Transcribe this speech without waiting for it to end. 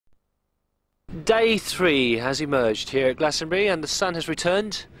Day 3 has emerged here at Glastonbury and the sun has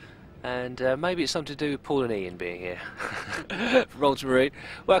returned, and maybe it's something to do with Paul and Ian being here from Ultramarine.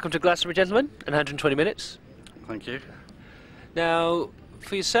 Welcome to Glastonbury, gentlemen, in 120 minutes. Thank you. Now,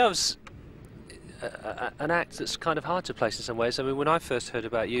 for yourselves, an act that's kind of hard to place in some ways. I mean, when I first heard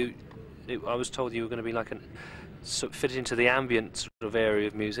about you, I was told you were going to be like sort of fit into the ambient sort of area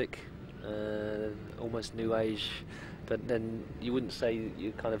of music, almost new age. But then you wouldn't say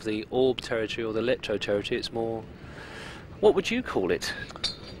you're kind of the orb territory or the electro territory. It's more, what would you call it?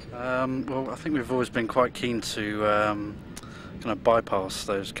 Well, I think we've always been quite keen to kind of bypass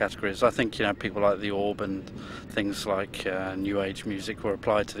those categories. I think, you know, people like the orb and things like new age music were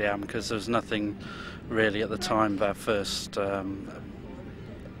applied to the album because there was nothing really at the time of our first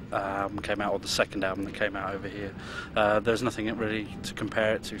album came out, or the second album that came out over here. There's nothing really to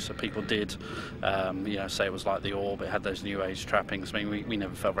compare it to, so people did you know, say it was like the orb. It had those new age trappings. I mean, we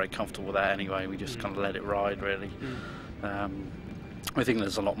never felt very comfortable with that anyway. We just kind of let it ride, really. I think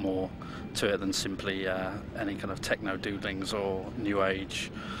there's a lot more to it than simply any kind of techno doodlings or new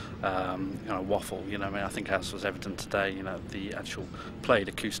age you know, waffle. You know, I mean, I think as was evident today, you know, the actual played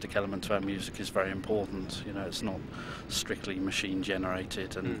acoustic element to our music is very important. You know, it's not strictly machine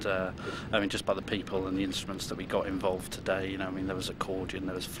generated, and I mean, just by the people and the instruments that we got involved today. You know, I mean, there was accordion,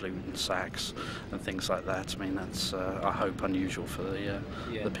 there was flute and sax and things like that. I mean, that's I hope unusual for the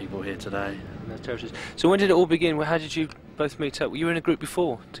people here today. So when did it all begin? How did you both meet up? You were in a group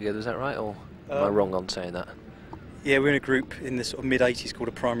before together, is that right, or am I wrong on saying that? Yeah, we were in a group in the sort of mid-80s called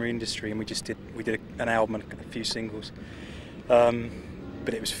Ultramarine Industry, and we did an album and a few singles. But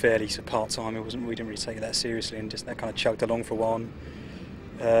it was fairly sort of part-time. We didn't really take it that seriously, and just that kind of chugged along for a while.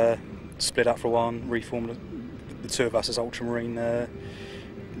 Split up for a while, and reformed the two of us as Ultramarine. The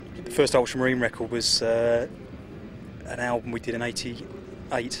first Ultramarine record was an album we did in '88,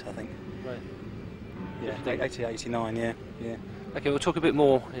 I think. Right. Yeah, 88, 89. Yeah. Okay, we'll talk a bit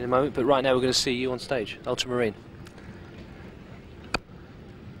more in a moment, but right now we're going to see you on stage, Ultramarine.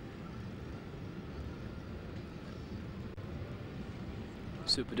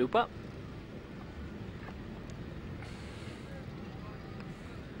 Super duper.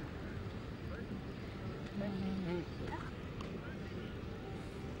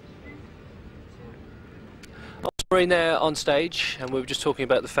 Ultramarine there on stage, and we were just talking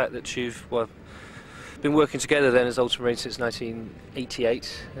about the fact that you've been working together then as Ultramarine since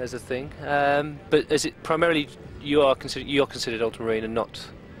 1988 as a thing. But is it primarily you're considered Ultramarine and not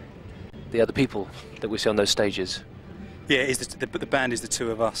the other people that we see on those stages? Yeah, it is the band is the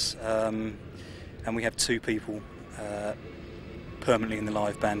two of us, and we have two people permanently in the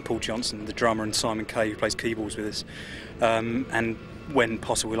live band: Paul Johnson, the drummer, and Simon Kay, who plays keyboards with us. And when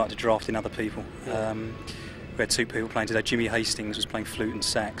possible, we like to draft in other people. We had two people playing today. Jimmy Hastings was playing flute and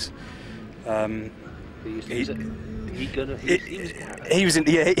sax. He used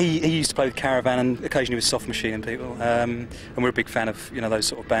to play with Caravan and occasionally with Soft Machine and people. And we're a big fan of, you know, those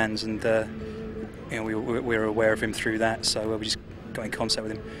sort of bands, and you know, we were aware of him through that, so we just got in contact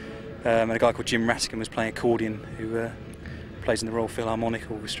with him. And a guy called Jim Rattigan was playing accordion, who plays in the Royal Philharmonic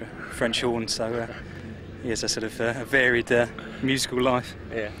Orchestra, French horn. So he has a sort of a varied musical life.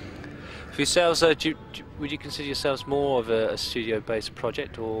 Yeah. For yourselves, would you consider yourselves more of a studio-based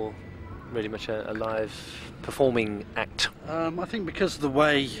project, or really much a live performing act? I think because of the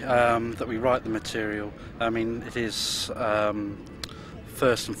way that we write the material, I mean, it is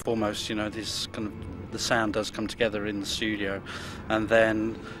first and foremost, you know, this kind of the sound does come together in the studio, and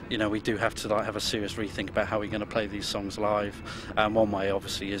then, you know, we do have to have a serious rethink about how we're going to play these songs live. And one way,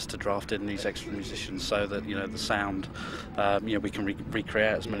 obviously, is to draft in these extra musicians so that, you know, the sound, you know, we can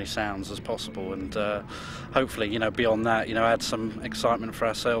recreate as many sounds as possible, and hopefully, you know, beyond that, you know, add some excitement for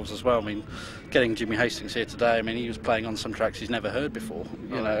ourselves as well. I mean, getting Jimmy Hastings here today, I mean, he was playing on some tracks he's never heard before.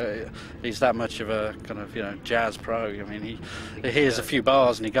 You know, he's that much of a kind of, you know, jazz pro. I mean, he hears a few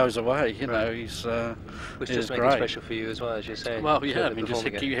bars and he goes away. You know, he's which just makes it special for you as well, as you're saying. Well, yeah, I mean, just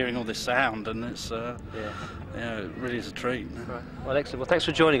keep hearing all this sound, and it's yeah, it really is a treat. Right. Well, excellent. Well, thanks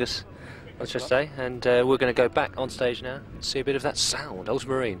for joining us, let's just say, and we're going to go back on stage now and see a bit of that sound,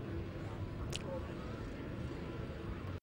 Ultramarine.